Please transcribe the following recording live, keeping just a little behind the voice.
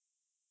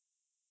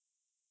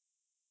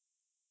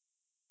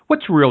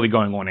What's really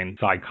going on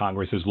inside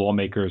Congress as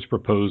lawmakers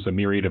propose a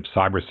myriad of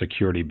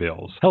cybersecurity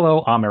bills?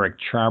 Hello, I'm Eric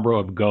Chabrow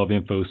of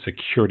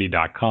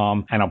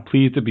GovInfoSecurity.com, and I'm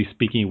pleased to be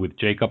speaking with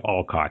Jacob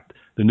Olcott,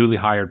 the newly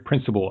hired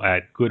principal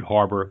at Good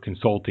Harbor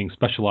Consulting,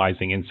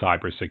 specializing in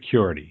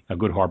cybersecurity. Now,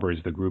 Good Harbor is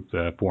the group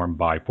formed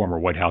by former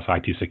White House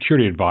IT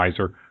security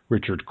advisor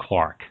Richard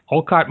Clark.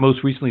 Olcott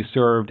most recently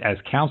served as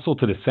counsel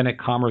to the Senate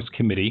Commerce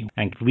Committee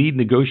and lead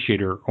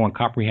negotiator on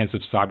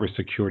comprehensive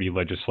cybersecurity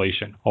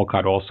legislation.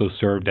 Olcott also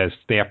served as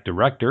staff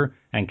director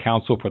and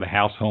counsel for the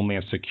House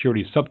Homeland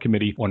Security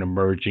Subcommittee on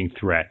Emerging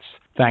Threats.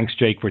 Thanks,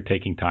 Jake, for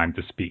taking time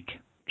to speak.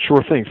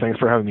 Sure thing. Thanks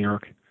for having me,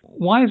 Eric.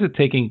 Why is it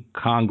taking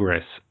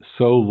Congress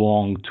so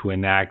long to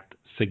enact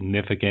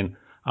significant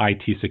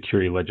IT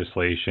security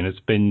legislation?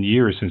 It's been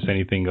years since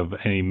anything of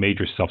any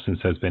major substance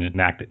has been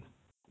enacted.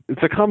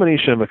 It's a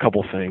combination of a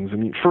couple things. I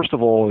mean, first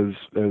of all,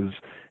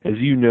 as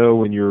you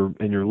know, and your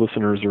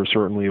listeners are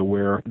certainly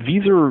aware,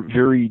 these are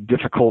very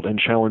difficult and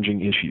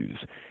challenging issues.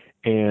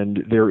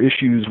 And they're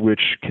issues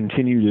which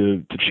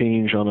continue to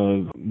change on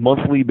a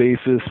monthly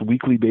basis,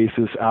 weekly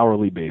basis,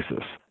 hourly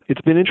basis. It's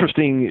been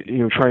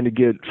interesting, trying to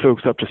get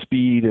folks up to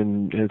speed,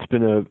 and it's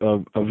been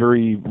a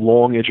very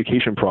long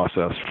education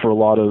process for a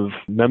lot of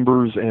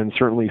members and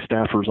certainly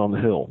staffers on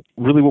the Hill.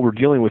 Really what we're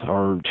dealing with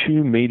are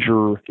two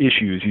major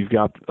issues. You've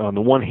got, on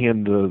the one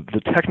hand,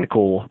 the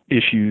technical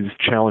issues,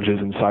 challenges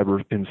in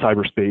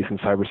cyberspace and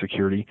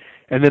cybersecurity,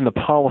 and then the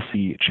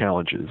policy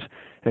challenges.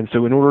 And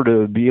so in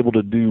order to be able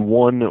to do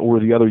one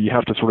or the other, you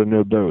have to sort of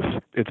know both.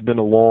 It's been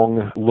a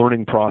long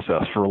learning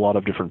process for a lot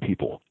of different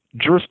people.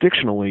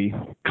 Jurisdictionally,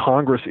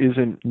 Congress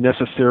isn't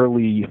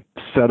necessarily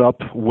set up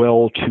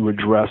well to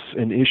address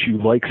an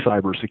issue like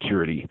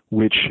cybersecurity,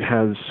 which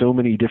has so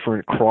many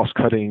different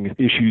cross-cutting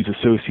issues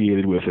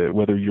associated with it,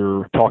 whether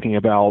you're talking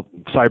about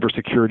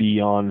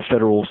cybersecurity on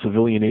federal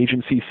civilian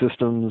agency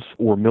systems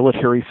or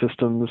military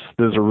systems.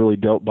 Those are really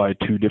dealt by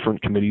two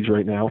different committees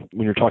right now.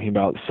 When you're talking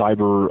about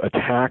cyber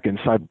attack and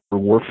cyber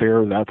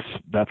warfare,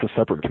 that's a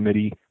separate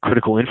committee.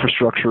 Critical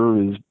infrastructure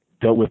is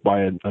dealt with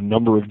by a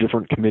number of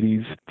different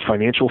committees.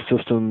 Financial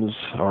systems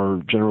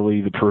are generally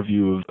the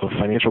purview of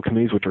financial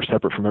committees, which are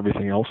separate from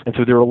everything else. And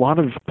so there are a lot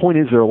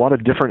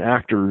of different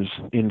actors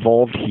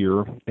involved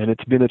here, and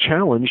it's been a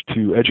challenge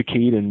to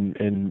educate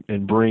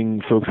and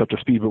bring folks up to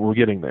speed, but we're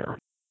getting there.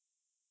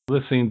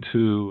 Listening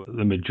to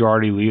the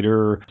majority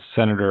leader,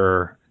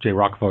 Senator Jay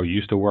Rockefeller,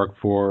 used to work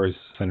for,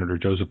 Senator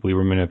Joseph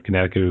Lieberman of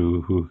Connecticut,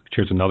 who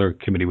chairs another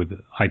committee with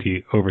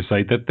IT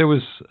oversight, that there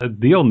was a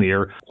deal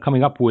near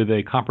coming up with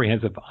a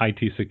comprehensive IT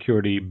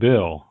security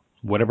bill.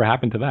 Whatever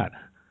happened to that?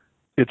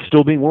 It's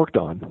still being worked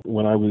on.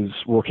 When I was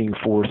working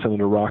for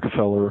Senator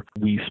Rockefeller,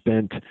 we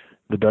spent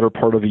the better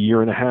part of a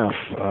year and a half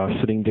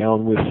sitting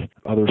down with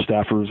other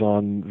staffers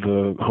on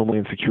the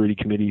Homeland Security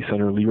Committee,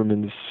 Senator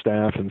Lieberman's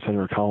staff and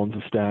Senator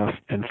Collins' staff,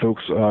 and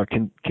folks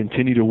can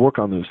continue to work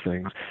on those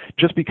things.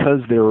 Just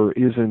because there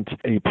isn't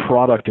a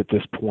product at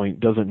this point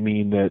doesn't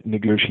mean that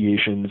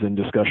negotiations and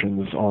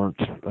discussions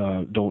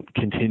don't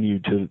continue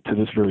to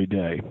this very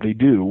day. They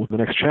do. The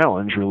next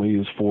challenge really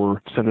is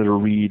for Senator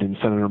Reid and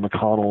Senator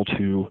McConnell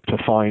to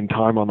find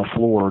time on the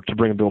floor to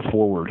bring a bill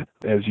forward.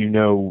 As you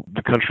know,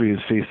 the country is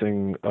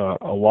facing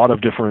a lot of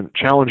different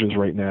challenges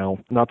right now.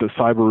 Not that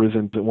cyber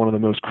isn't one of the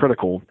most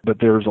critical, but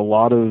there's a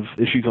lot of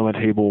issues on the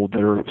table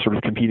that are sort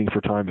of competing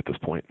for time at this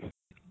point.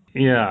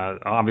 Yeah,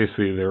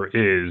 obviously there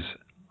is.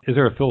 Is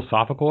there a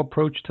philosophical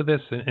approach to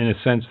this in a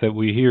sense that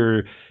we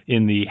hear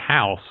in the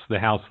House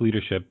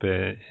leadership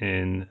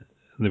in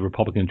the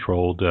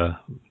Republican-controlled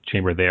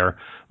chamber there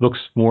looks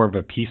more of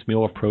a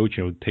piecemeal approach,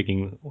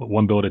 taking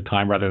one bill at a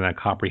time rather than a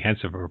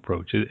comprehensive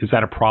approach. Is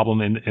that a problem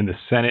in the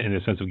Senate in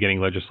the sense of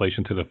getting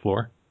legislation to the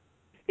floor?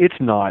 It's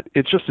not.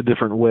 It's just a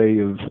different way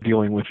of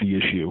dealing with the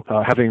issue.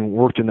 Having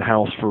worked in the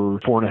House for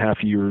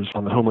 4.5 years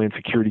on the Homeland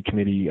Security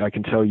Committee, I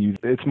can tell you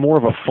it's more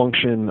of a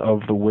function of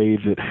the way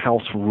that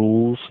House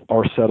rules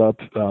are set up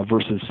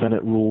versus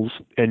Senate rules.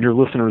 And your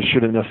listeners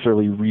shouldn't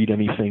necessarily read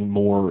anything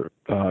more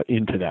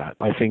into that.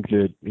 I think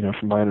that,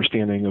 from my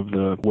understanding of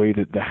the way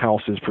that the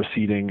House is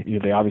proceeding,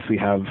 they obviously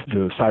have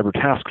the Cyber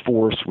Task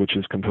Force, which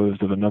is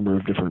composed of a number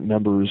of different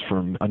members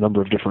from a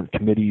number of different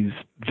committees.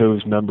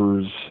 Those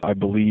members, I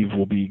believe,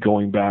 will be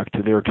going back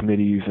to their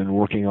committees and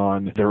working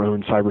on their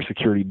own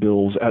cybersecurity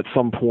bills. At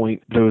some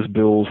point, those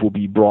bills will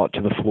be brought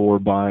to the floor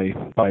by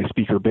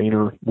Speaker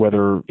Boehner,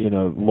 whether in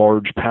a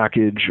large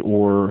package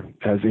or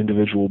as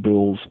individual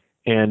bills.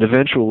 And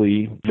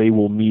eventually, they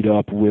will meet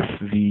up with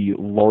the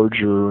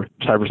larger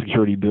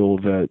cybersecurity bill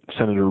that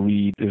Senator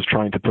Reid is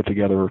trying to put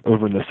together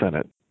over in the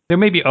Senate. There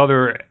may be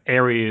other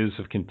areas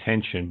of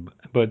contention,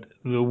 but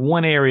the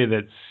one area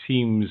that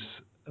seems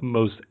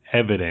most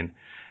evident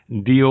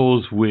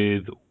deals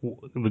with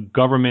the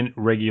government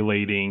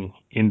regulating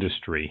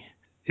industry.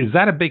 Is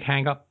that a big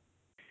hang-up?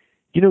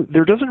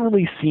 There doesn't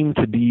really seem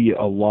to be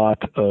a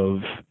lot of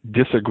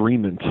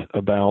disagreement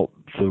about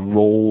the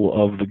role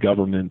of the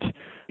government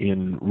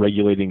in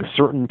regulating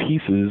certain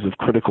pieces of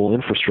critical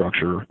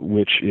infrastructure,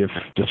 which, if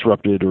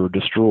disrupted or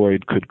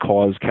destroyed, could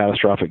cause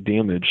catastrophic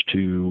damage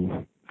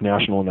to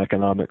national and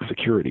economic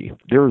security.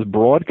 There is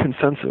broad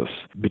consensus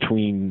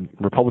between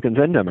Republicans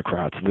and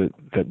Democrats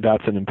that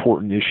that's an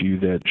important issue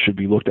that should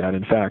be looked at.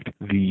 In fact,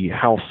 the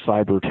House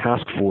Cyber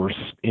Task Force,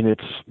 in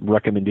its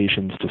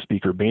recommendations to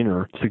Speaker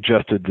Boehner,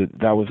 suggested that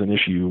that was an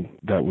issue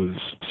that was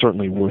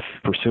certainly worth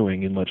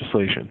pursuing in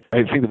legislation.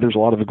 I think that there's a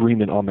lot of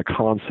agreement on the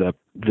concept.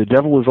 The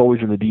devil is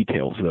always in the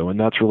details, though, and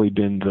that's really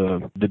been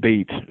the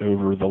debate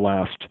over the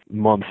last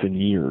months and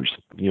years.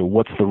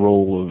 What's the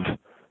role of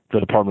the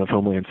Department of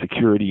Homeland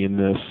Security in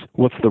this?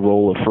 What's the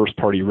role of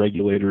first-party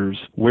regulators?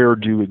 Where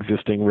do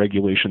existing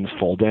regulations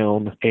fall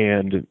down?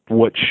 And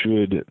what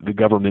should the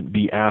government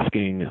be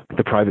asking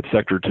the private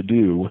sector to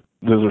do?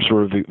 Those are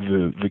sort of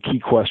the key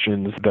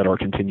questions that are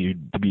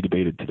continued to be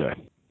debated today.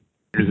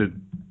 Is it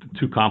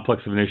too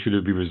complex of an issue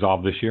to be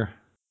resolved this year?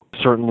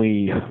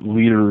 Certainly,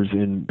 leaders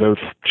in both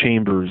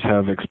chambers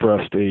have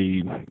expressed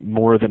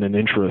more than an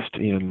interest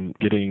in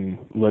getting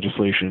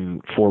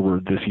legislation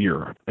forward this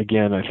year.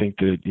 Again, I think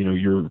that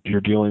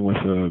you're dealing with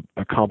a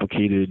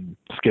complicated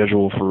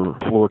schedule for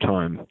floor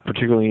time,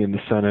 particularly in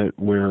the Senate,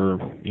 where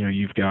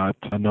you've got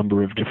a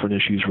number of different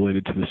issues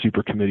related to the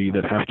super committee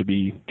that have to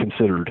be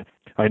considered.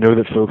 I know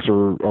that folks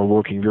are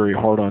working very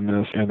hard on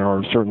this and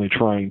are certainly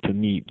trying to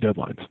meet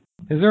deadlines.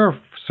 Is there a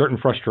certain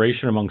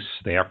frustration among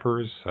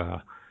staffers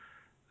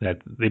that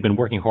they've been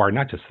working hard,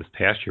 not just this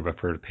past year, but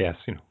for the past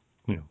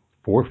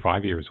 4 or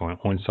 5 years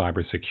on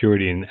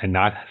cybersecurity and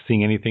not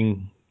seeing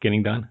anything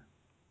getting done?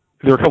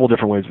 There are a couple of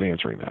different ways of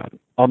answering that.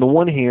 On the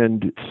one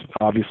hand, it's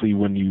obviously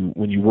when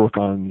you work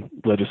on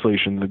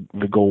legislation,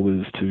 the goal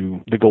is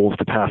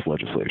to pass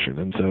legislation,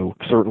 and so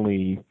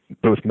certainly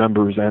both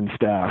members and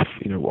staff,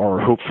 are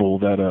hopeful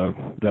that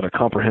a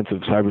comprehensive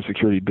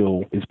cybersecurity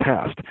bill is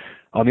passed.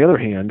 On the other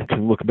hand,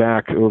 can look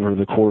back over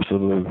the course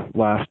of the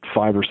last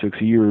 5 or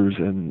 6 years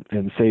and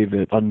say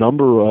that a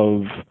number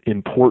of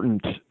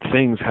important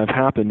things have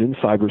happened in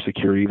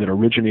cybersecurity that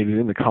originated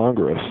in the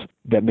Congress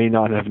that may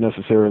not have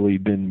necessarily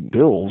been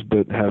bills,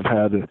 but have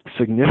had a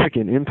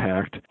significant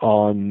impact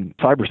on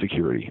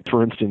cybersecurity.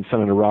 For instance,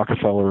 Senator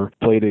Rockefeller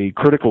played a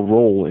critical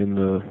role in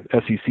the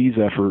SEC's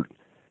effort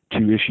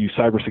to issue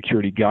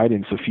cybersecurity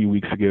guidance a few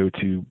weeks ago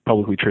to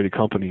publicly traded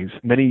companies.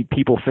 Many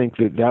people think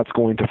that that's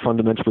going to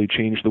fundamentally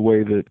change the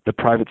way that the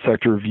private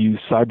sector views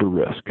cyber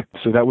risk.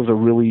 So that was a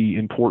really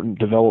important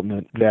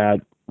development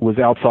that was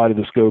outside of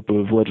the scope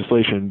of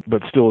legislation,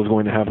 but still is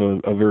going to have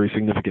a very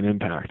significant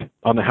impact.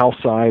 On the House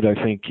side, I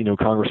think,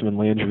 Congressman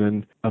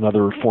Langevin,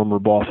 another former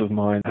boss of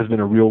mine, has been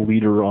a real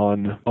leader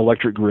on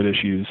electric grid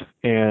issues,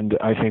 and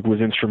I think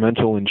was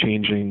instrumental in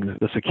changing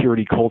the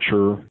security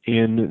culture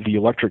in the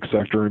electric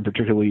sector, and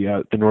particularly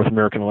at the North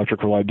American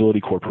Electric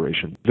Reliability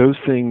Corporation. Those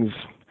things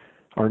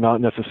are not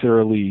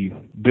necessarily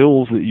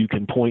bills that you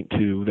can point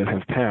to that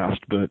have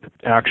passed, but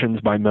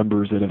actions by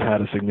members that have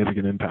had a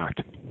significant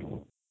impact.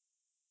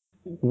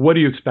 What do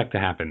you expect to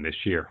happen this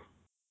year?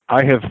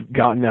 I have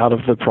gotten out of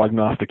the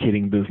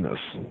prognosticating business,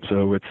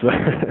 so it's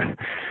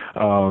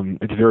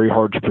it's very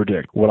hard to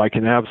predict. What I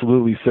can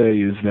absolutely say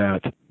is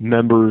that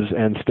members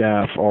and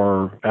staff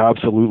are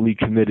absolutely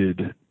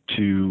committed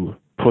to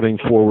putting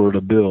forward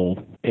a bill,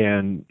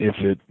 and if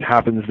it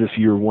happens this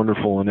year,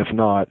 wonderful, and if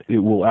not, it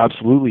will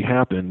absolutely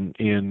happen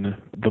in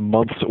the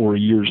months or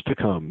years to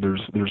come.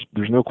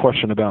 There's no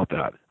question about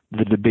that.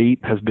 The debate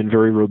has been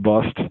very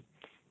robust,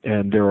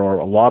 and there are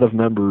a lot of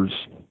members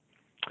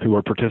who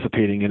are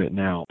participating in it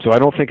now. So I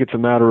don't think it's a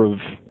matter of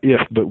if,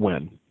 but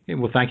when. Okay,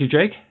 well, thank you,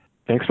 Jake.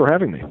 Thanks for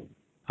having me.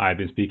 I've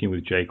been speaking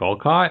with Jake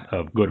Olcott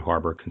of Good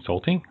Harbor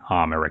Consulting.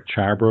 I'm Eric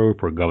Chabrow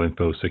for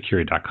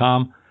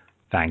GovInfoSecurity.com.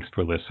 Thanks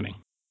for listening.